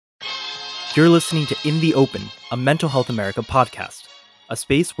You're listening to In the Open, a Mental Health America podcast, a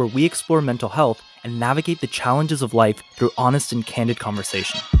space where we explore mental health and navigate the challenges of life through honest and candid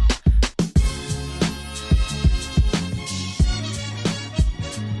conversation.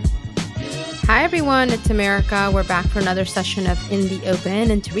 Hi everyone, it's America. We're back for another session of In the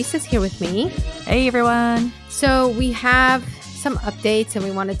Open, and Teresa's here with me. Hey everyone. So we have some updates and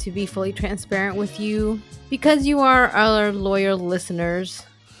we wanted to be fully transparent with you because you are our loyal listeners,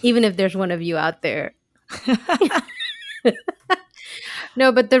 even if there's one of you out there.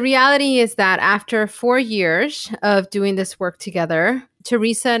 No, but the reality is that after 4 years of doing this work together,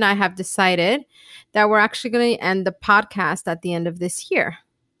 Teresa and I have decided that we're actually going to end the podcast at the end of this year.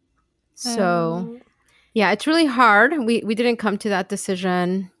 So, yeah, it's really hard. We didn't come to that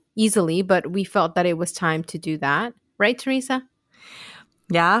decision easily, but we felt that it was time to do that. Right, Teresa?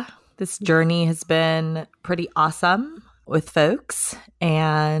 Yeah, this journey has been pretty awesome with folks,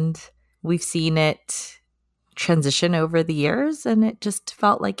 and we've seen it transition over the years, and it just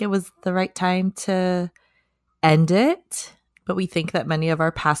felt like it was the right time to end it. But we think that many of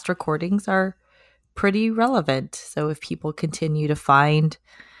our past recordings are pretty relevant. So if people continue to find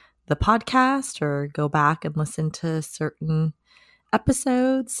the podcast or go back and listen to certain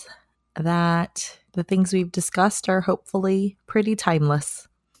episodes, that the things we've discussed are hopefully pretty timeless.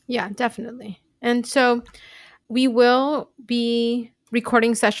 Yeah, definitely. And so we will be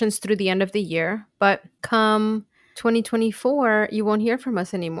recording sessions through the end of the year, but come 2024, you won't hear from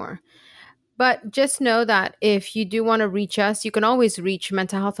us anymore. But just know that if you do want to reach us, you can always reach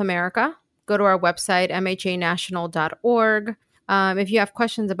Mental Health America. Go to our website, mhanational.org. If you have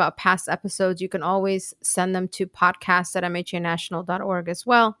questions about past episodes, you can always send them to podcast@mhanational.org as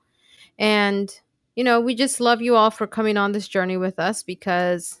well. And, you know, we just love you all for coming on this journey with us,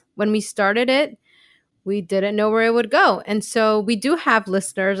 because when we started it, we didn't know where it would go. And so we do have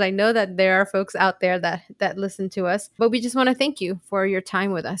listeners. I know that there are folks out there that listen to us, but we just want to thank you for your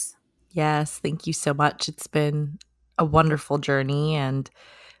time with us. Yes, thank you so much. It's been a wonderful journey, and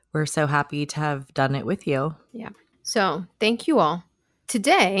we're so happy to have done it with you. Yeah. So thank you all.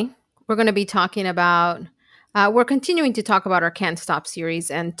 Today, we're going to be talking about, we're continuing to talk about our Can't Stop series.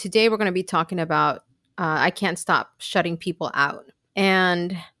 And today we're going to be talking about I Can't Stop Shutting People Out.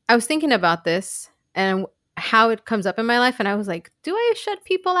 And I was thinking about this and how it comes up in my life. And I was like, do I shut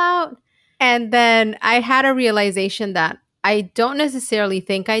people out? And then I had a realization that I don't necessarily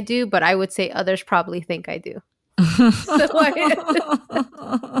think I do, but I would say others probably think I do.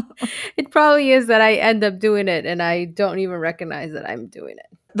 It probably is that I end up doing it and I don't even recognize that I'm doing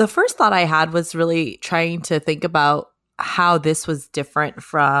it. The first thought I had was really trying to think about how this was different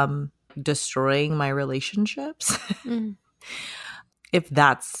from destroying my relationships. If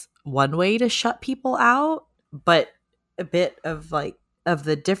that's one way to shut people out, but a bit of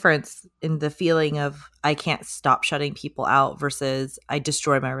the difference in the feeling of I can't stop shutting people out versus I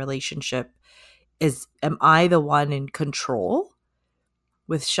destroy my relationship is, am I the one in control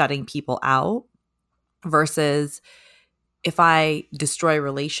with shutting people out versus if I destroy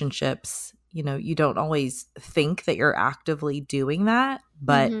relationships, you know, you don't always think that you're actively doing that,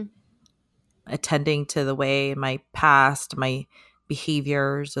 but attending to the way my past, my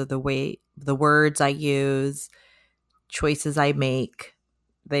behaviors, or the words I use, choices I make,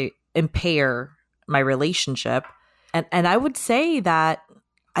 they impair my relationship. And I would say that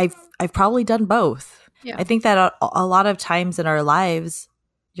I've probably done both. Yeah. I think that a lot of times in our lives,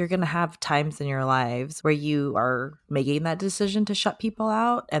 you're going to have times in your lives where you are making that decision to shut people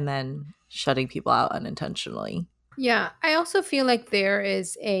out and then shutting people out unintentionally. Yeah. I also feel like there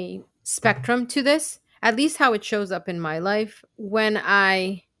is a spectrum to this, at least how it shows up in my life. When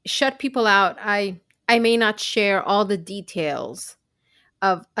I shut people out, I may not share all the details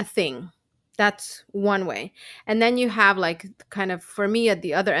of a thing. That's one way. And then you have like kind of, for me at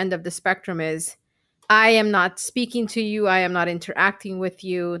the other end of the spectrum is I am not speaking to you. I am not interacting with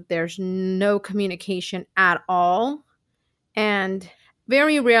you. There's no communication at all. And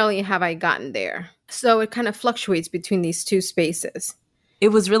very rarely have I gotten there. So it kind of fluctuates between these two spaces. It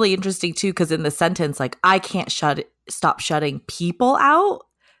was really interesting too, because in the sentence, like, I can't stop shutting people out.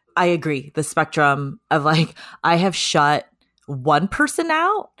 I agree. The spectrum of like, I have shut one person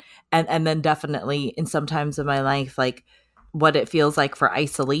out. And then definitely in some times of my life, like what it feels like for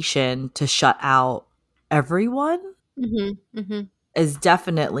isolation to shut out everyone is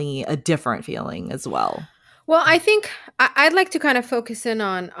definitely a different feeling as well. Well, I think I'd like to kind of focus in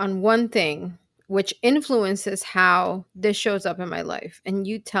on one thing which influences how this shows up in my life. And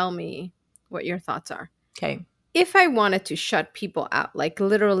you tell me what your thoughts are. Okay. If I wanted to shut people out, like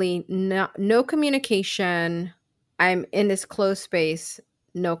literally no communication, I'm in this closed space,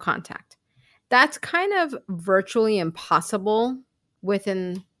 no contact. That's kind of virtually impossible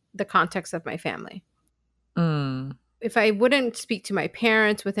within the context of my family. Mm. If I wouldn't speak to my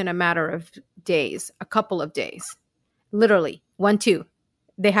parents within a matter of days, a couple of days, literally 1, 2,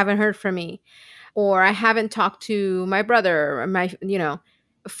 they haven't heard from me, or I haven't talked to my brother, or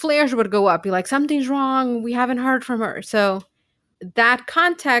flares would go up, be like, something's wrong, we haven't heard from her. So that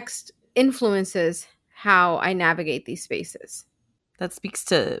context influences how I navigate these spaces. That speaks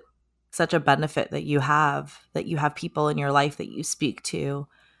to such a benefit that you have people in your life that you speak to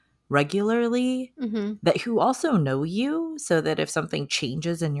regularly, that who also know you, so that if something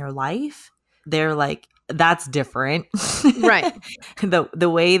changes in your life, they're like, that's different. Right. The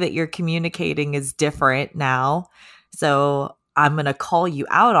way that you're communicating is different now. So I'm going to call you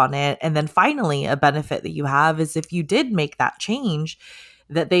out on it. And then finally, a benefit that you have is if you did make that change,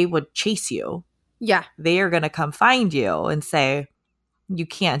 that they would chase you. Yeah. They are going to come find you and say, you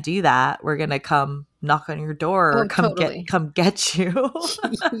can't do that. We're going to come knock on your door or come get you.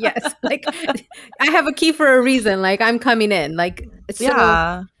 Yes. Like, I have a key for a reason. Like, I'm coming in. Like, so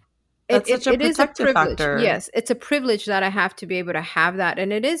yeah. That's such a it is a protective privilege. factor. Yes. It's a privilege that I have to be able to have that.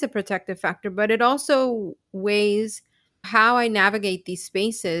 And it is a protective factor, but it also weighs how I navigate these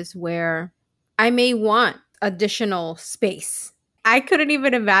spaces where I may want additional space. I couldn't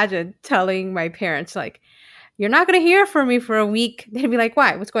even imagine telling my parents, like, you're not going to hear from me for a week. They'd be like,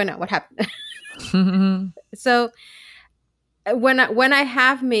 why? What's going on? What happened? So when I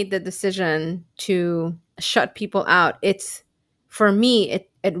have made the decision to shut people out, it's, for me,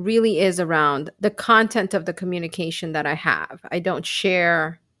 it really is around the content of the communication that I have. I don't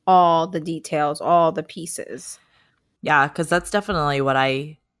share all the details, all the pieces. Yeah, because that's definitely what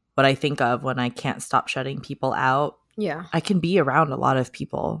I think of when I can't stop shutting people out. Yeah. I can be around a lot of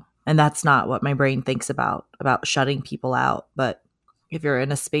people, and that's not what my brain thinks about shutting people out. But if you're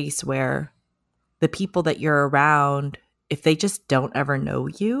in a space where the people that you're around, if they just don't ever know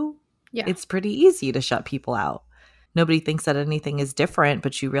you, it's pretty easy to shut people out. Nobody thinks that anything is different,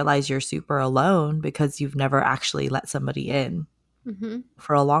 but you realize you're super alone because you've never actually let somebody in. Mm-hmm.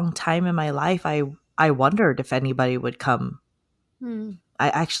 For a long time in my life, I wondered if anybody would come. I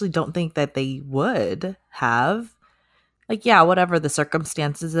actually don't think that they would have. Like, yeah, whatever the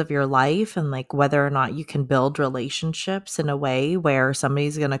circumstances of your life and like whether or not you can build relationships in a way where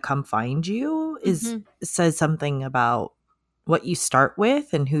somebody's going to come find you says something about what you start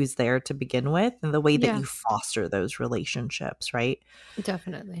with and who's there to begin with and the way that you foster those relationships, right?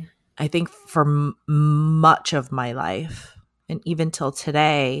 Definitely. I think for much of my life and even till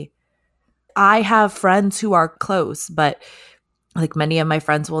today, I have friends who are close, but like many of my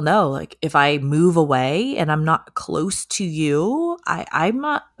friends will know, like if I move away and I'm not close to you, I'm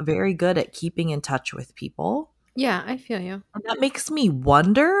not very good at keeping in touch with people. Yeah, I feel you. And that makes me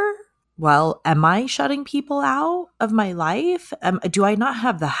wonder, well, am I shutting people out of my life? Do I not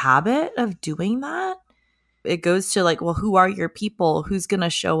have the habit of doing that? It goes to like, well, who are your people? Who's going to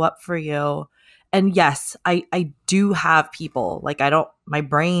show up for you? And yes, I do have people. Like my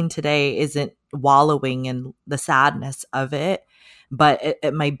brain today isn't wallowing in the sadness of it. But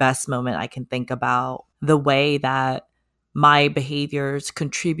at my best moment, I can think about the way that my behaviors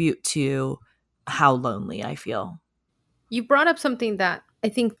contribute to how lonely I feel. You brought up something that I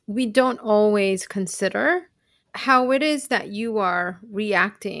think we don't always consider, how it is that you are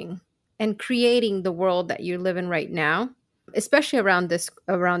reacting and creating the world that you live in right now, especially around this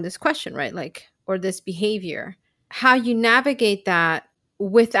question, right? Like, or this behavior, how you navigate that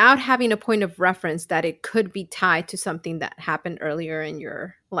without having a point of reference that it could be tied to something that happened earlier in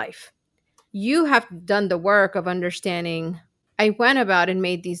your life. You have done the work of understanding, I went about and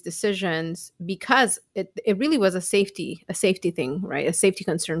made these decisions because it really was a safety thing, right? A safety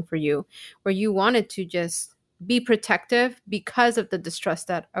concern for you, where you wanted to just be protective because of the distrust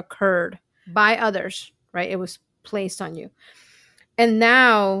that occurred by others, right? It was placed on you. And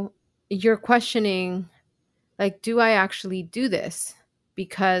now you're questioning, like, do I actually do this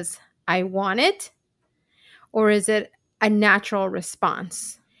because I want it? Or is it a natural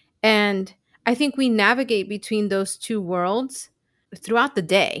response? And I think we navigate between those two worlds throughout the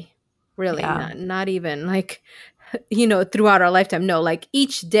day, really. Yeah. Not even like, throughout our lifetime. No, like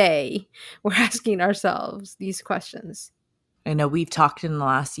each day we're asking ourselves these questions. I know we've talked in the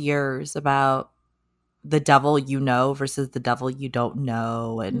last years about the devil you know versus the devil you don't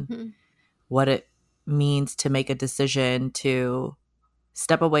know, and what it means to make a decision to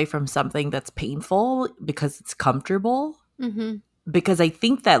step away from something that's painful because it's comfortable. Because I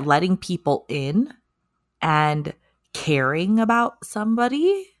think that letting people in and caring about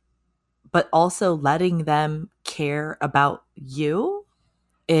somebody, but also letting them care about you,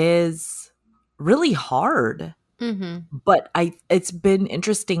 is really hard. Mm-hmm. But it's been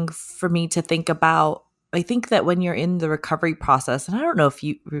interesting for me to think about. I think that when you're in the recovery process, and I don't know if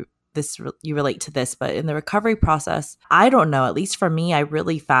you relate to this, but in the recovery process, I don't know, at least for me, I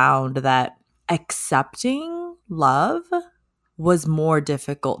really found that accepting love was more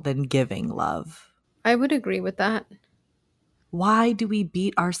difficult than giving love. I would agree with that. Why do we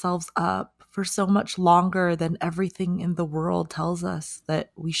beat ourselves up for so much longer than everything in the world tells us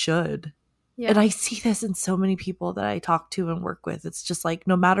that we should? Yeah. And I see this in so many people that I talk to and work with. It's just like,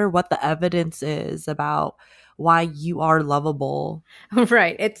 no matter what the evidence is about why you are lovable.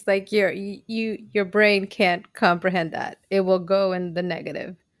 Right. It's like your brain can't comprehend that. It will go in the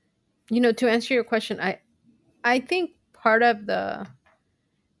negative. To answer your question, I think part of the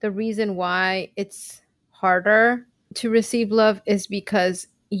reason why it's harder to receive love is because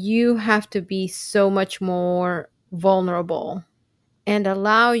you have to be so much more vulnerable and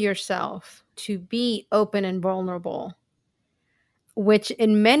allow yourself to be open and vulnerable, which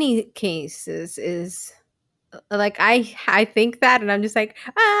in many cases is like I think that, and I'm just like,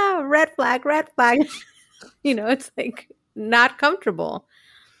 red flag, red flag. It's like not comfortable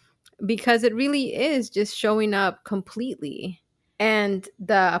because it really is just showing up completely, and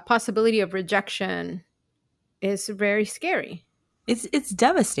the possibility of rejection is very scary. It's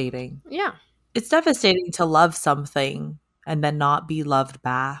devastating. Yeah. It's devastating to love something and then not be loved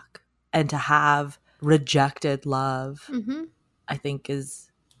back, and to have rejected love, Mm-hmm. I think is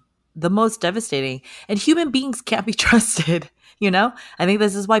the most devastating. And human beings can't be trusted, I think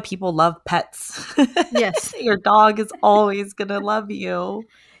this is why people love pets. Yes. Your dog is always gonna love you.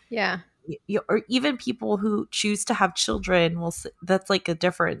 Yeah. Or even people who choose to have children that's like a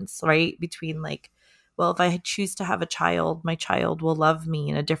difference, right, between like, well, if I choose to have a child, my child will love me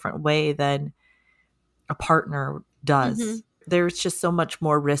in a different way than a partner does. Mm-hmm. There's just so much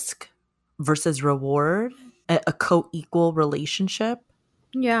more risk versus reward, a co-equal relationship.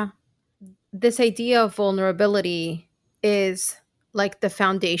 Yeah. This idea of vulnerability is like the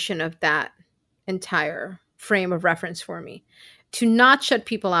foundation of that entire frame of reference for me. To not shut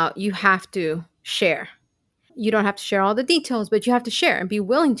people out, you have to share. You don't have to share all the details, but you have to share and be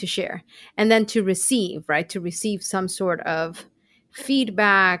willing to share. And then to receive, right? To receive some sort of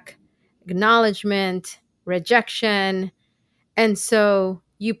feedback, acknowledgement, rejection. And so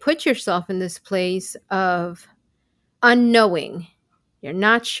you put yourself in this place of unknowing. You're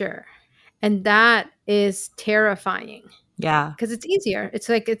not sure. And that is terrifying. Yeah. Because it's easier. It's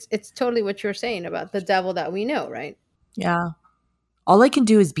like it's totally what you're saying about the devil that we know, right? Yeah. All I can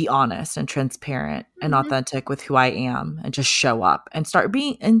do is be honest and transparent and Mhm. authentic with who I am, and just show up and start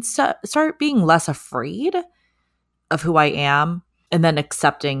being less afraid of who I am, and then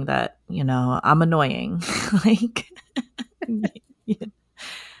accepting that, I'm annoying. Like,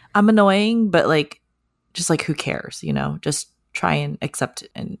 I'm annoying, but like, just like, who cares, just try and accept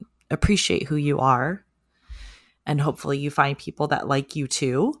and appreciate who you are. And hopefully you find people that like you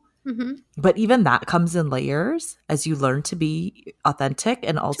too. Mm-hmm. But even that comes in layers as you learn to be authentic,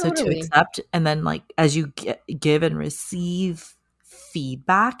 and also Totally. to accept. And then like, as you give and receive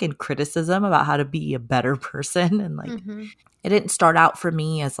feedback and criticism about how to be a better person. And like, Mm-hmm. it didn't start out for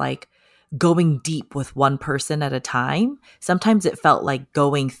me as like going deep with one person at a time. Sometimes it felt like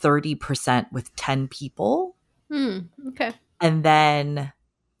going 30% with 10 people. Okay. And then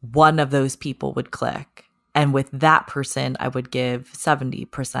one of those people would click. And with that person, I would give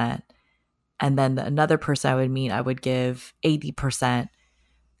 70%. And then another person I would meet, I would give 80%.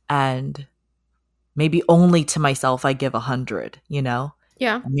 And maybe only to myself, I give 100, Yeah.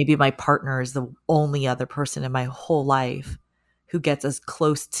 And maybe my partner is the only other person in my whole life who gets as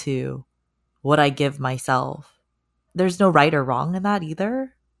close to what I give myself. There's no right or wrong in that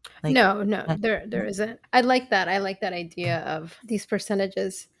either. Like, no, there isn't. I like that. I like that idea of these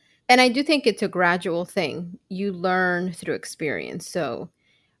percentages. And I do think it's a gradual thing. You learn through experience. So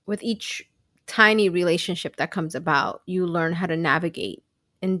with each tiny relationship that comes about, you learn how to navigate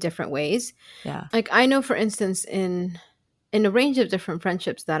in different ways. Yeah. Like I know, for instance, in a range of different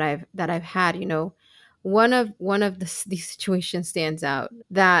friendships that I've had, one of these situations stands out,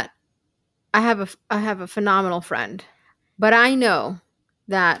 that I have a phenomenal friend, but I know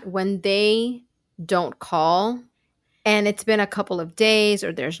that when they don't call and it's been a couple of days,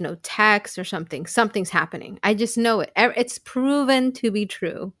 or there's no text or something's happening. I just know it. It's proven to be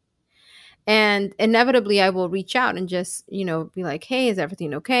true. And inevitably I will reach out and just, be like, "Hey, is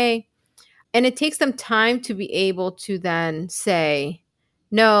everything okay?" And it takes them time to be able to then say,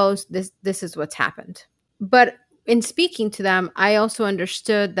 "No, this is what's happened." But in speaking to them, I also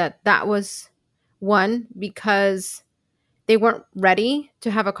understood that was one, because they weren't ready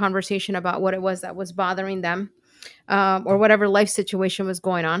to have a conversation about what it was that was bothering them, or whatever life situation was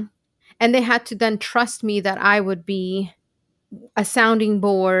going on. And they had to then trust me that I would be a sounding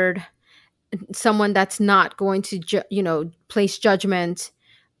board, someone that's not going to, place judgment,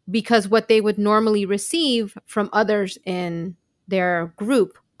 because what they would normally receive from others in their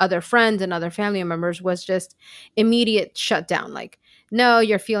group, other friends and other family members, was just immediate shutdown. Like, no,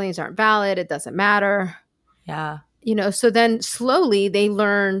 your feelings aren't valid. It doesn't matter. Yeah. So then slowly they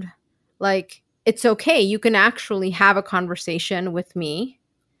learned, like, it's okay. You can actually have a conversation with me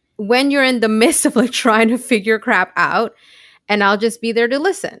when you're in the midst of like trying to figure crap out, and I'll just be there to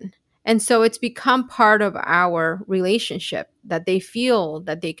listen. And so it's become part of our relationship that they feel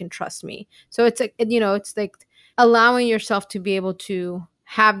that they can trust me. So it's like, it's like allowing yourself to be able to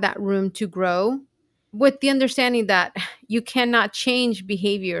have that room to grow, with the understanding that you cannot change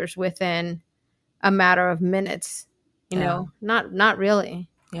behaviors within a matter of minutes, not really.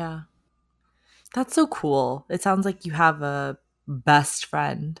 Yeah. That's so cool. It sounds like you have a best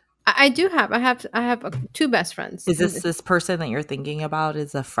friend. I do have. I have two best friends. Is this person that you're thinking about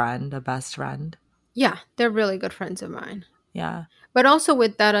is a friend, a best friend? Yeah, they're really good friends of mine. Yeah. But also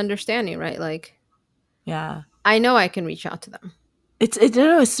with that understanding, right? Like, yeah, I know I can reach out to them.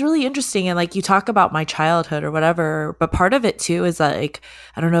 It's really interesting. And like you talk about my childhood or whatever, but part of it too is that, like,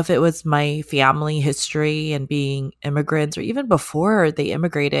 I don't know if it was my family history and being immigrants, or even before they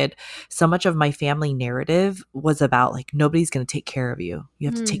immigrated, so much of my family narrative was about like, nobody's going to take care of you. You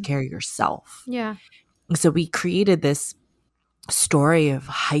have to take care of yourself. Yeah. So we created this story of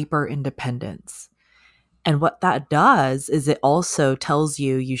hyper independence. And what that does is it also tells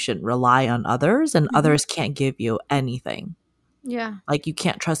you shouldn't rely on others, and others can't give you anything. Yeah. Like, you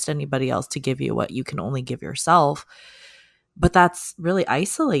can't trust anybody else to give you what you can only give yourself. But that's really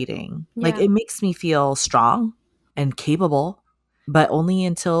isolating. Yeah. Like, it makes me feel strong and capable, but only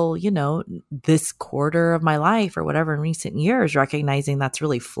until, this quarter of my life or whatever in recent years, recognizing that's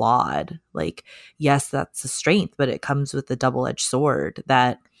really flawed. Like, yes, that's a strength, but it comes with a double-edged sword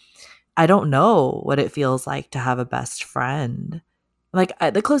that I don't know what it feels like to have a best friend. Like,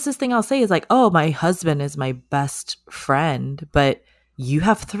 the closest thing I'll say is like, oh, my husband is my best friend, but you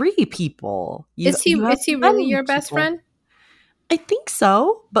have 3 people. Is he really your best friend? I think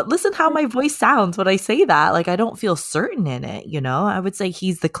so. But listen how my voice sounds when I say that. Like, I don't feel certain in it, I would say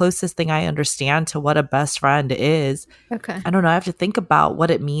he's the closest thing I understand to what a best friend is. Okay. I don't know. I have to think about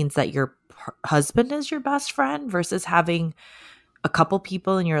what it means that your husband is your best friend versus having a couple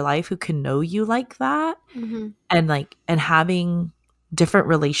people in your life who can know you like that. And having different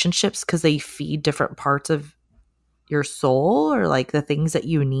relationships because they feed different parts of your soul, or like the things that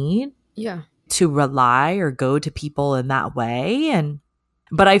you need. Yeah. To rely or go to people in that way.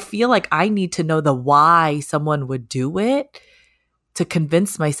 But I feel like I need to know the why someone would do it to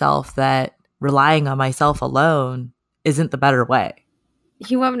convince myself that relying on myself alone isn't the better way.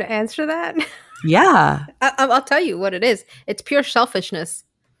 You want me to answer that? Yeah. I'll tell you what it is. It's pure selfishness.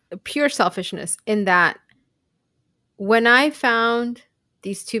 Pure selfishness in that when I found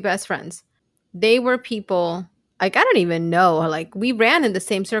these 2 best friends, they were people, like, I don't even know. Like, we ran in the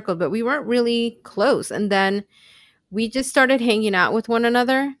same circle, but we weren't really close. And then we just started hanging out with one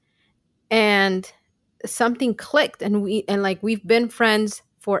another, and something clicked, and we've been friends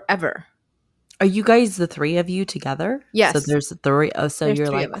forever. Are you guys the 3 of you together? Yes. So there's 3. Oh, so There's you're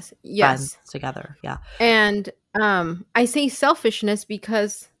 3 like of us. Yes. friends together. Yeah. And I say selfishness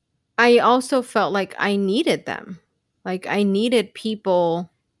because I also felt like I needed them. Like, I needed people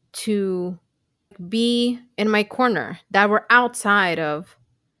to be in my corner that were outside of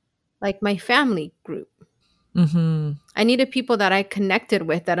like my family group. I needed people that I connected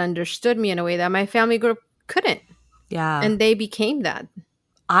with that understood me in a way that my family group couldn't. Yeah. And they became that.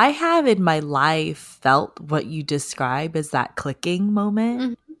 I have in my life felt what you describe as that clicking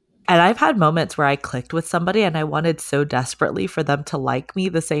moment. And I've had moments where I clicked with somebody and I wanted so desperately for them to like me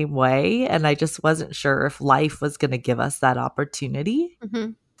the same way. And I just wasn't sure if life was going to give us that opportunity.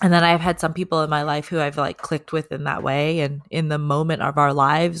 And then I've had some people in my life who I've like clicked with in that way. And in the moment of our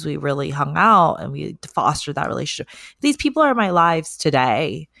lives, we really hung out and we fostered that relationship. These people are my lives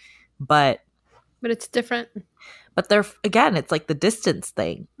today, but it's different. But they're, again, it's like the distance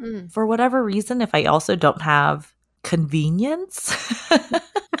thing. For whatever reason, if I also don't have convenience,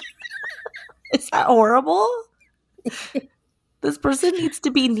 is that horrible? This person needs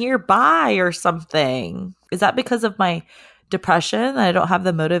to be nearby or something. Is that because of my depression? I don't have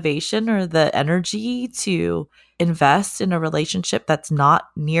the motivation or the energy to invest in a relationship that's not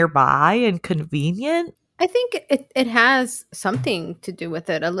nearby and convenient? I think it has something to do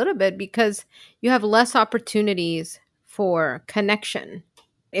with it a little bit, because you have less opportunities for connection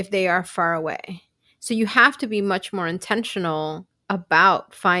if they are far away. So you have to be much more intentional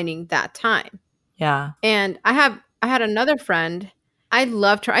about finding that time. Yeah. And I had another friend. I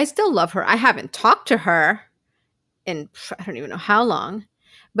loved her. I still love her. I haven't talked to her in I don't even know how long.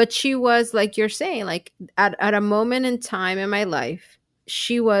 But she was, like you're saying, like at a moment in time in my life,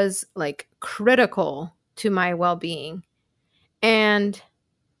 she was like critical to my well-being. And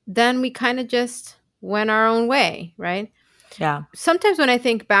then we kind of just went our own way, right? Yeah. Sometimes when I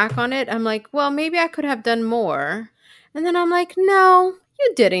think back on it, I'm like, well, maybe I could have done more. And then I'm like, no,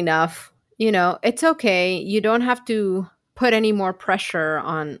 you did enough. It's okay. You don't have to put any more pressure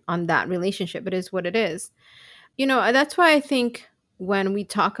on that relationship. It is what it is. That's why I think when we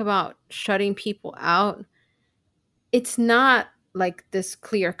talk about shutting people out, it's not like this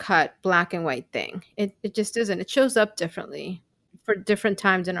clear cut black and white thing. It just isn't. It shows up differently for different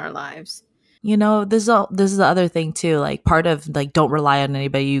times in our lives. This is the other thing too. Like part of like don't rely on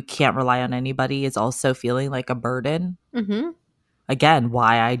anybody. You can't rely on anybody is also feeling like a burden. Mm-hmm. Again,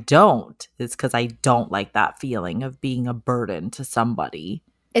 why I don't is because I don't like that feeling of being a burden to somebody.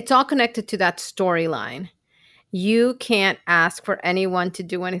 It's all connected to that storyline. You can't ask for anyone to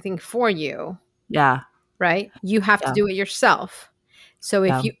do anything for you. Yeah. Right? You have to do it yourself. So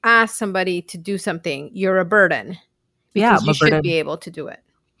if you ask somebody to do something, you're a burden because you should be able to do it.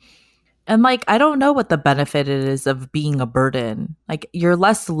 And like, I don't know what the benefit it is of being a burden. Like you're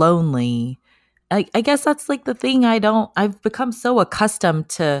less lonely. I guess that's like the thing I've become so accustomed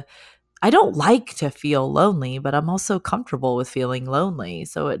to. I don't like to feel lonely, but I'm also comfortable with feeling lonely.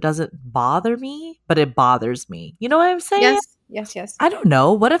 So it doesn't bother me, but it bothers me. You know what I'm saying? Yes. I don't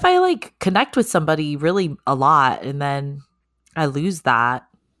know. What if I like connect with somebody really a lot and then I lose that?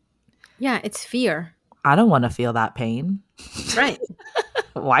 Yeah, it's fear. I don't want to feel that pain. Right.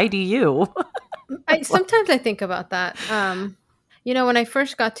 Why do you? Sometimes I think about that. When I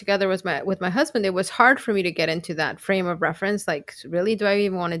first got together with my husband, it was hard for me to get into that frame of reference. Like, really, do I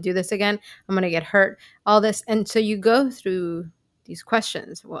even want to do this again? I'm going to get hurt, all this. And so you go through these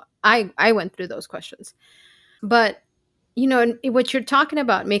questions. Well, I went through those questions. But, what you're talking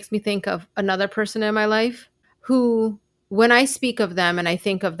about makes me think of another person in my life who, when I speak of them and I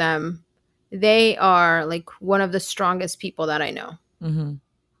think of them, they are like one of the strongest people that I know. Mm-hmm.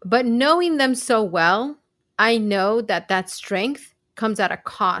 But knowing them so well, I know that strength comes at a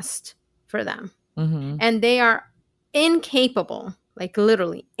cost for them. Mm-hmm. And they are incapable, like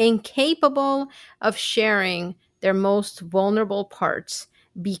literally incapable of sharing their most vulnerable parts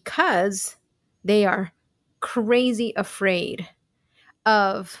because they are crazy afraid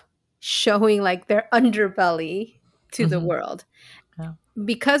of showing like their underbelly to the world. Yeah.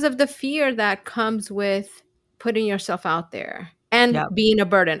 Because of the fear that comes with putting yourself out there and being a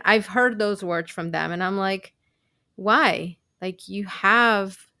burden. I've heard those words from them and I'm like, why? Like, you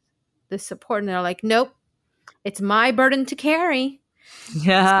have the support. And they're like, nope, it's my burden to carry.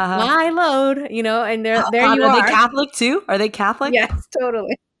 Yeah. It's my load, and there you are. Are they Catholic too? Are they Catholic? Yes,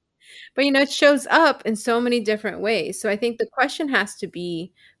 totally. But, it shows up in so many different ways. So I think the question has to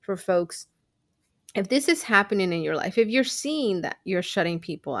be for folks, if this is happening in your life, if you're seeing that you're shutting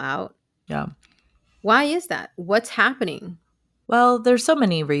people out, why is that? What's happening? Well, there's so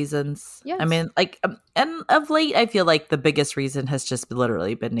many reasons. Yes. I mean, like, and of late, I feel like the biggest reason has just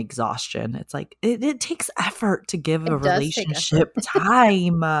literally been exhaustion. It's like, it takes effort to give a relationship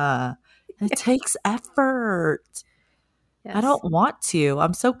time. It takes effort. Yes. I don't want to.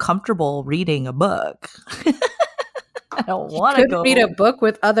 I'm so comfortable reading a book. I don't want to go read a book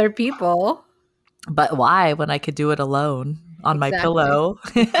with other people. But why when I could do it alone on my pillow?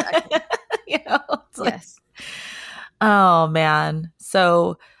 Exactly. Yes. Oh man.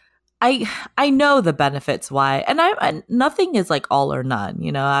 So I know the benefits why, and I nothing is like all or none.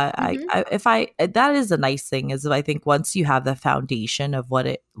 That is a nice thing is I think once you have the foundation of what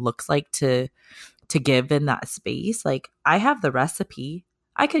it looks like to give in that space, like I have the recipe.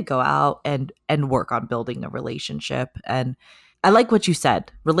 I could go out and work on building a relationship. And I like what you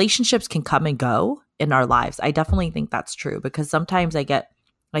said. Relationships can come and go in our lives. I definitely think that's true because sometimes I get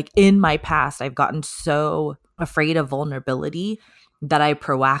like in my past, I've gotten so afraid of vulnerability that I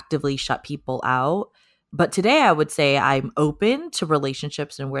proactively shut people out. But today I would say I'm open to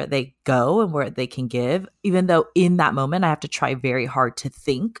relationships and where they go and where they can give, even though in that moment I have to try very hard to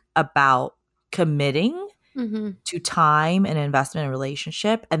think about committing to time and investment in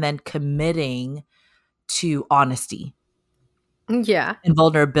relationship and then committing to honesty. Yeah. And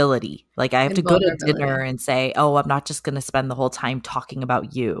vulnerability. Like I have to go to dinner and say, oh, I'm not just going to spend the whole time talking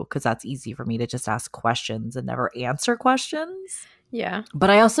about you because that's easy for me to just ask questions and never answer questions. Yeah. But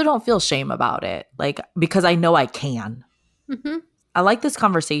I also don't feel shame about it, like, because I know I can. Mm-hmm. I like this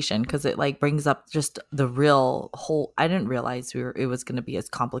conversation because it like brings up just the real whole. I didn't realize it was going to be as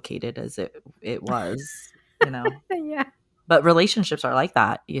complicated as it was, you know. Yeah. But relationships are like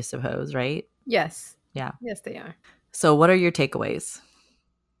that, you suppose, right? Yes. Yeah. Yes, they are. So what are your takeaways?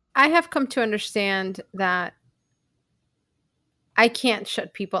 I have come to understand that I can't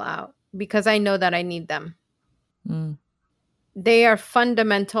shut people out because I know that I need them. Mm. They are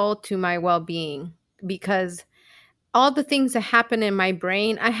fundamental to my well-being because all the things that happen in my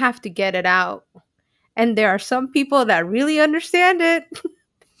brain, I have to get it out. And there are some people that really understand it.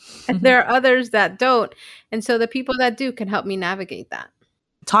 And there are others that don't. And so the people that do can help me navigate that.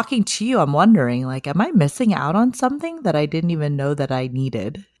 Talking to you, I'm wondering, like, am I missing out on something that I didn't even know that I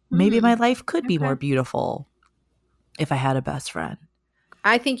needed? Maybe my life could be more beautiful if I had a best friend.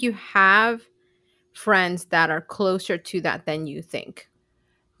 I think you have friends that are closer to that than you think.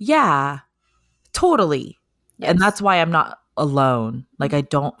 Yeah, totally. Yes. And that's why I'm not alone. Like, I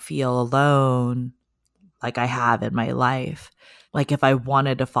don't feel alone like I have in my life. Like, if I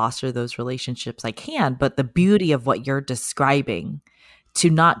wanted to foster those relationships, I can. But the beauty of what you're describing, to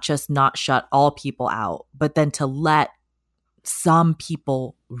not just not shut all people out, but then to let some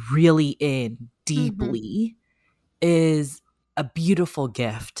people really in deeply is a beautiful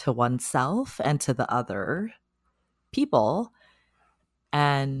gift to oneself and to the other people.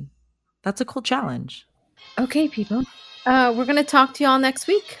 And that's a cool challenge. Okay, people. We're going to talk to you all next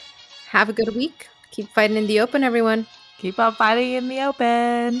week. Have a good week. Keep fighting in the open, everyone. Keep on fighting in the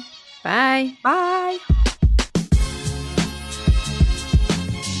open. Bye. Bye.